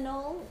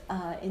artisanal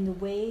in the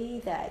way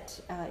that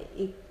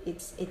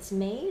it's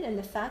made, and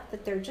the fact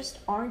that there just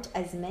aren't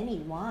as many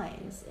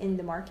wines in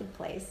the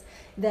marketplace,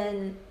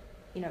 then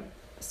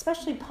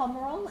especially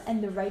Pomerol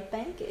and the right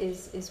bank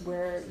is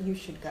where you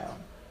should go.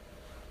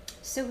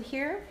 So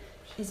here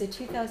is a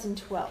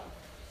 2012.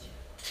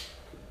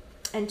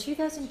 And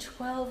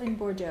 2012 in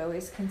Bordeaux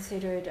is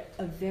considered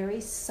a very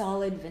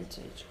solid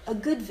vintage, a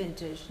good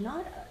vintage,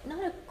 not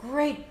a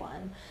great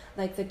one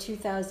like the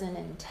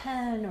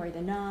 2010 or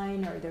the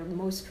 9 or the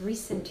most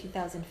recent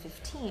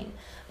 2015,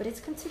 but it's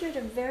considered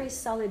a very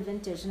solid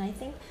vintage. And I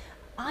think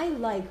I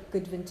like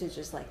good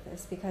vintages like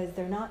this because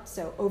they're not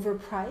so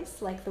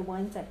overpriced like the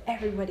ones that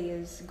everybody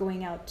is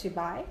going out to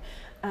buy.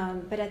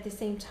 But at the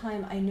same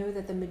time, I know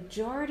that the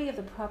majority of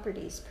the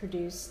properties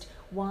produced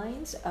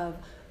wines of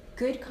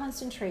good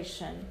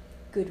concentration,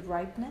 good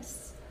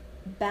ripeness,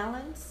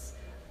 balance,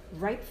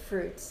 ripe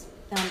fruits,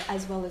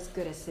 as well as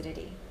good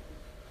acidity.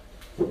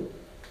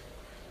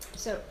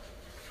 So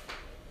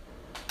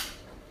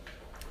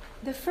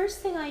the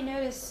first thing I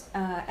notice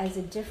as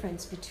a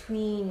difference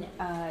between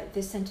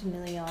the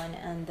Saint-Emilion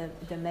and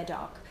the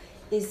Médoc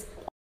is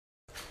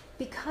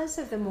because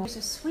of there's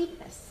a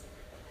sweetness.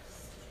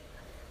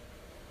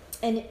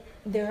 And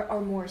there are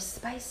more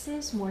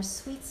spices, more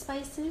sweet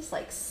spices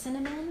like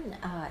cinnamon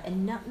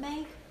and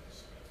nutmeg.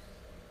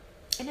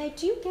 And I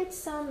do get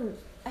some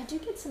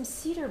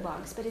cedar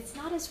box, but it's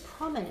not as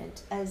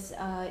prominent as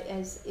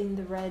in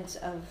the reds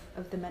of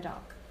the Médoc.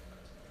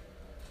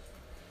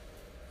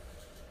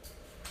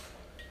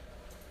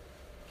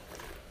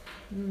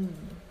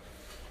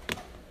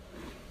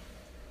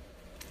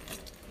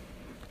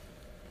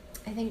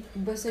 I think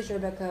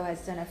Beausejour-Becot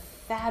has done a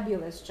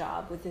fabulous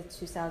job with the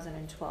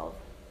 2012.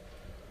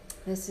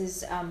 This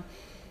is a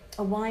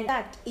wine. In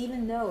fact,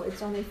 even though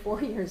it's only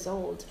 4 years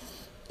old,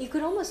 you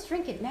could almost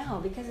drink it now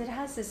because it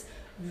has this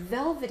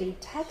velvety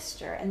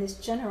texture and this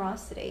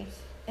generosity.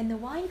 And the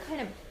wine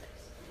kind of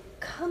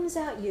comes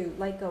at you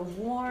like a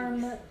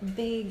warm,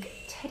 big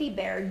teddy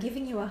bear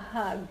giving you a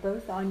hug,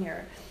 both on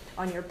your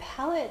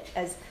palate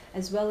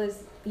as well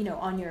as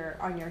on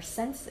your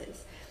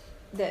senses.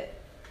 The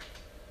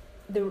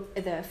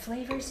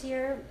flavors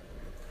here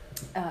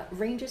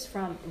ranges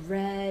from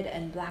red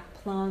and black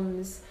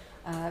plums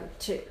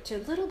to a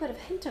little bit of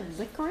hint of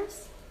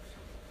licorice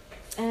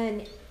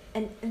and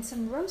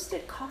some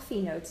roasted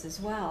coffee notes as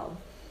well.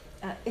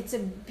 It's a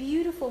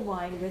beautiful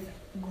wine with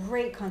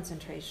great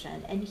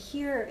concentration, and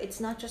here it's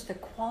not just the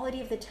quality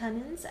of the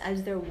tannins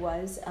as there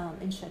was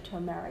in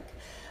Chateau Marek,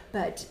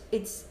 but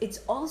it's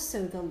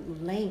also the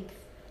length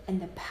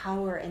and the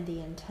power and the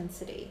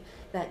intensity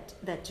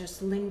that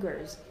just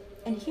lingers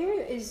And here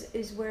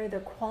is where the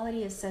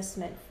quality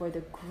assessment for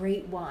the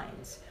great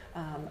wines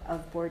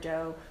of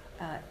Bordeaux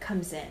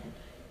comes in.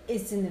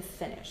 It's in the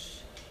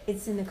finish,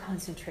 it's in the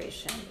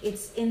concentration,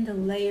 it's in the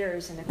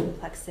layers and the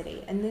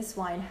complexity. And this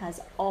wine has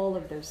all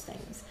of those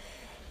things.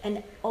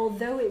 And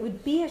although it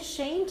would be a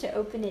shame to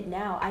open it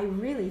now, I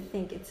really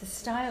think it's a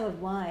style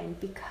of wine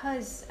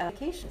because of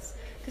applications.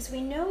 Because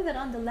we know that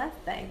on the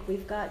left bank,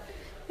 we've got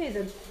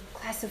the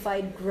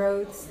classified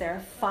growths. There are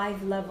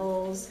 5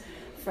 levels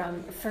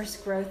from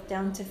first growth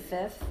down to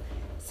 5th.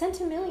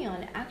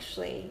 Saint-Emilion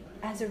actually,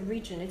 as a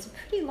region, it's a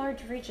pretty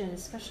large region,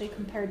 especially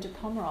compared to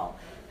Pomerol,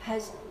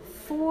 has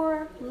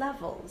 4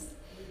 levels.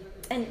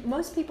 And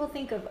most people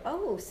think of,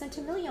 oh,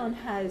 Saint-Emilion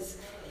has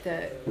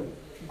the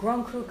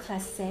Grand Cru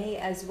Classé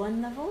as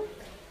one level,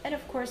 and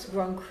of course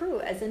Grand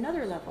Cru as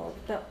another level,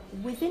 but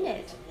within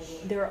it,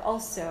 there are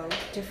also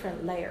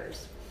different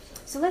layers.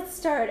 So let's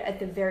start at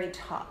the very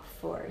top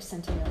for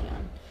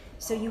Saint-Emilion.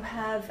 So you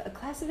have a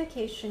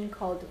classification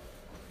called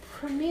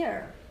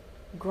Premier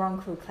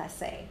Grand Cru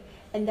Classé,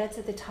 and that's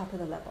at the top of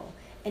the level.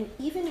 And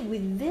even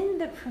within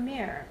the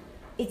Premier,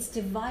 it's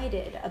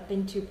divided up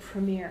into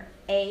Premier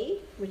A,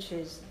 which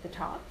is the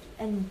top,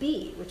 and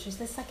B, which is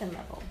the second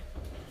level.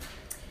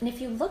 And if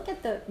you look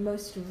at the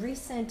most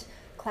recent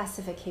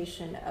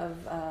classification of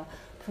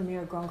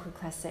Premier Grand Cru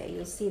Classé,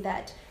 you'll see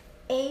that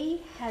A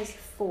has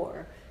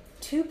 4.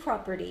 2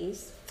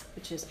 properties,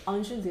 which is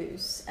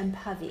Angelus and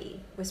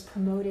Pavie, was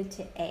promoted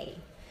to A.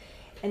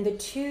 And the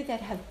 2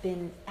 that have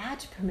been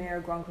at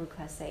Premier Grand Cru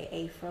Classé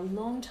A for a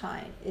long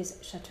time is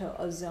Chateau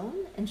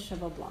Ozone and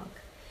Cheval Blanc.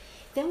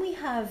 Then we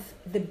have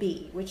the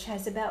B, which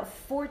has about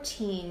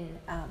 14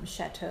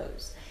 chateaux.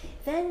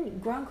 Then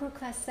Grand Cru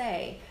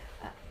Classé,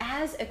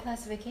 as a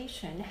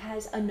classification,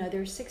 has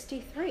another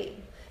 63.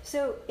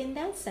 So in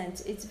that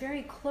sense, it's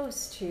very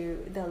close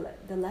to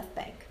the left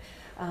bank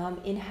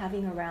in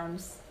having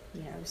around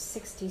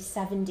 60,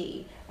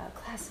 70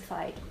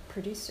 classified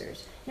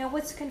producers. Now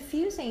what's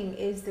confusing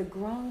is the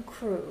Grand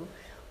Cru,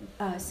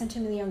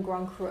 Saint-Emilion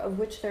Grand Cru, of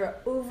which there are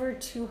over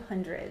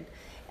 200.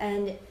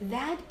 And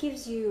that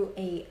gives you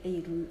a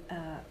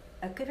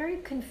very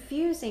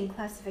confusing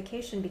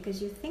classification,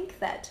 because you think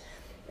that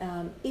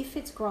if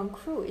it's Grand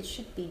Cru, it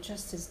should be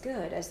just as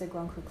good as the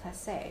Grand Cru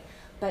Classé.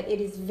 But it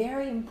is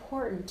very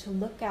important to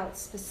look out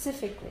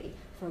specifically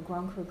for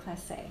Grand Cru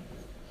Classé.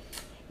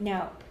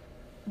 Now,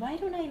 why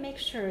don't I make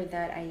sure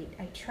that I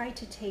try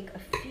to take a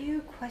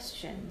few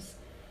questions.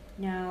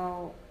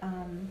 Now,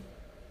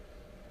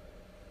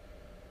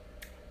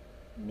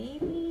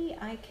 maybe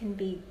I can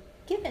be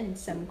given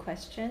some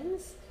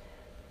questions,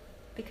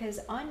 because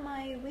on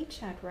my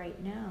WeChat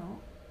right now,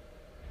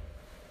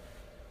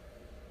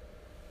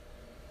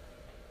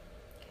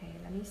 okay,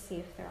 let me see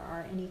if there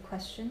are any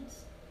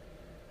questions.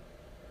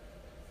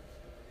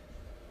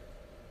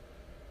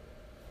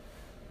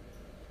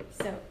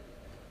 So,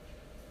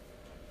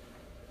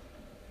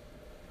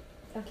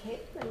 okay,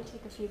 let me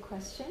take a few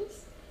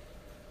questions.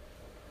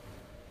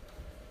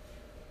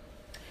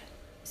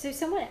 So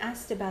someone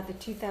asked about the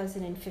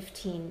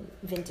 2015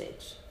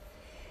 vintage.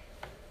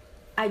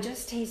 I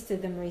just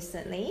tasted them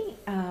recently,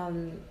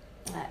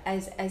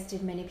 as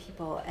did many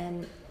people,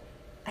 and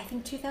I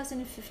think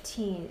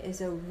 2015 is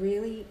a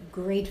really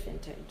great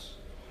vintage.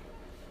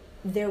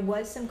 There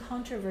was some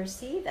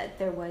controversy that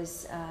there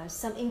was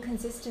some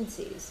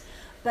inconsistencies,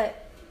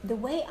 but the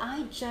way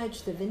I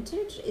judge the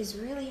vintage is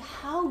really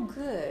how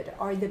good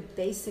are the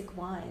basic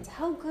wines,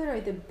 how good are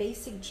the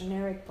basic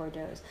generic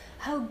Bordeaux,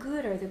 how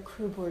good are the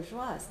Cru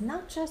Bourgeois,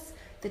 not just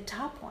the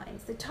top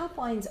wines. The top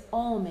wines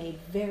all made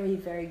very,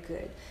 very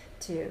good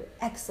to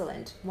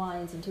excellent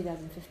wines in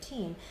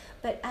 2015,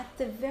 but at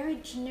the very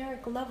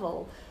generic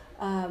level,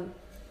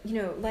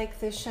 like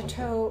the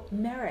Chateau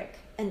Merrick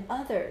and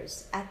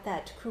others at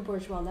that Cru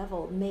Bourgeois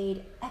level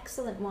made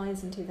excellent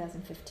wines in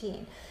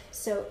 2015.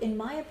 So in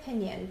my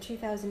opinion,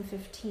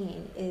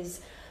 2015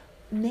 is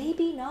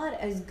maybe not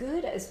as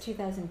good as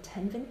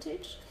 2010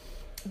 vintage,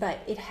 but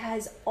it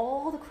has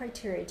all the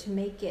criteria to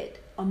make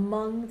it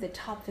among the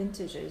top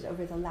vintages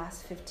over the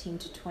last 15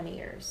 to 20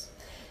 years.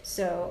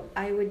 So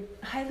I would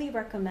highly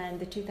recommend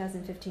the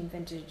 2015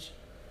 vintage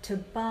to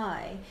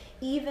buy,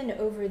 even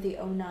over the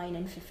 09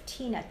 and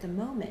 15 at the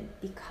moment,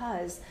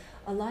 because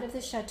a lot of the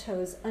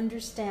chateaus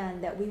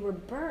understand that we were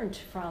burnt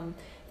from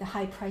the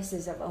high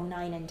prices of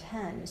 09 and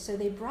 10, so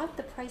they brought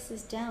the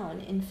prices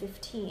down in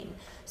 15.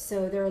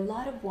 So there are a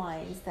lot of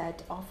wines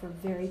that offer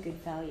very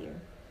good value.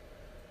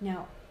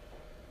 Now,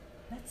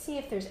 let's see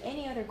if there's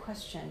any other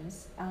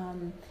questions.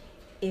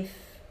 If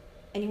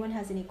anyone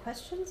has any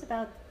questions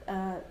about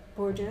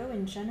Bordeaux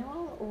in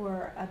general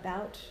or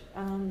about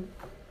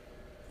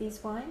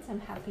these wines,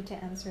 I'm happy to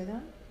answer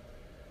them.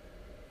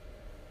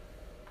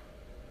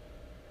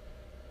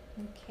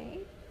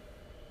 Okay.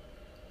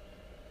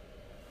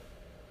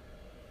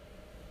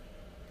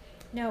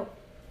 Now,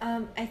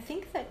 I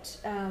think that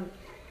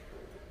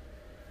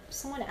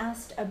someone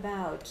asked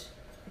about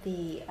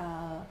the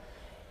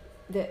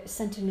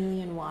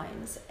Saint-Emilion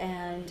wines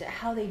and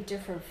how they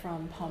differ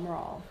from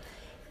Pomerol.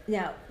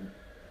 Now,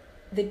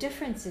 the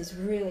difference is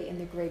really in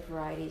the grape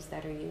varieties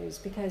that are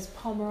used, because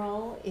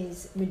Pomerol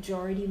is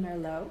majority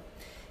Merlot,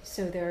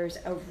 so there's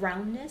a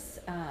roundness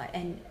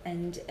and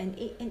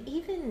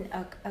even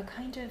a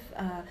kind of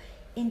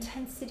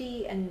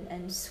intensity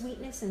and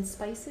sweetness and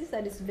spices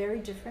that is very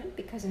different,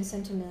 because in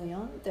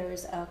Saint-Emilion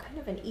there's a kind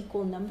of an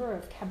equal number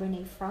of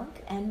Cabernet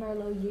Franc and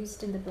Merlot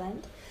used in the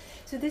blend.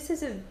 So this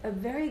is a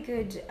very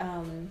good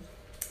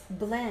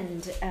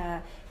blend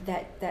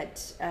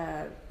that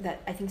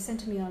I think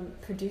Saint-Emilion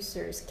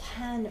producers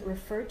can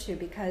refer to,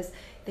 because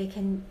they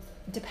can,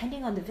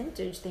 depending on the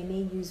vintage, they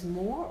may use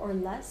more or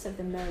less of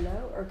the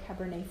Merlot or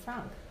Cabernet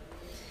Franc.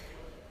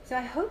 So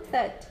I hope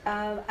that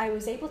I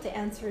was able to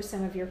answer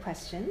some of your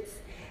questions,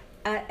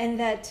 and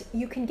that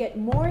you can get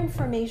more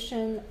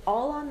information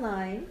all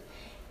online,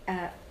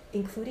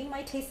 including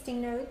my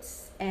tasting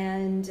notes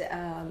and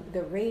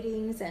the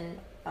ratings and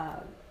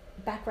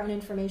background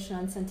information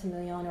on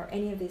Saint-Emilion or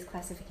any of these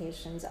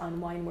classifications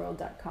on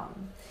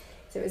wineworld.com.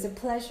 So it was a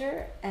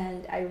pleasure,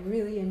 and I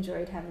really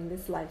enjoyed having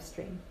this live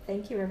stream.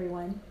 Thank you,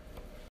 everyone.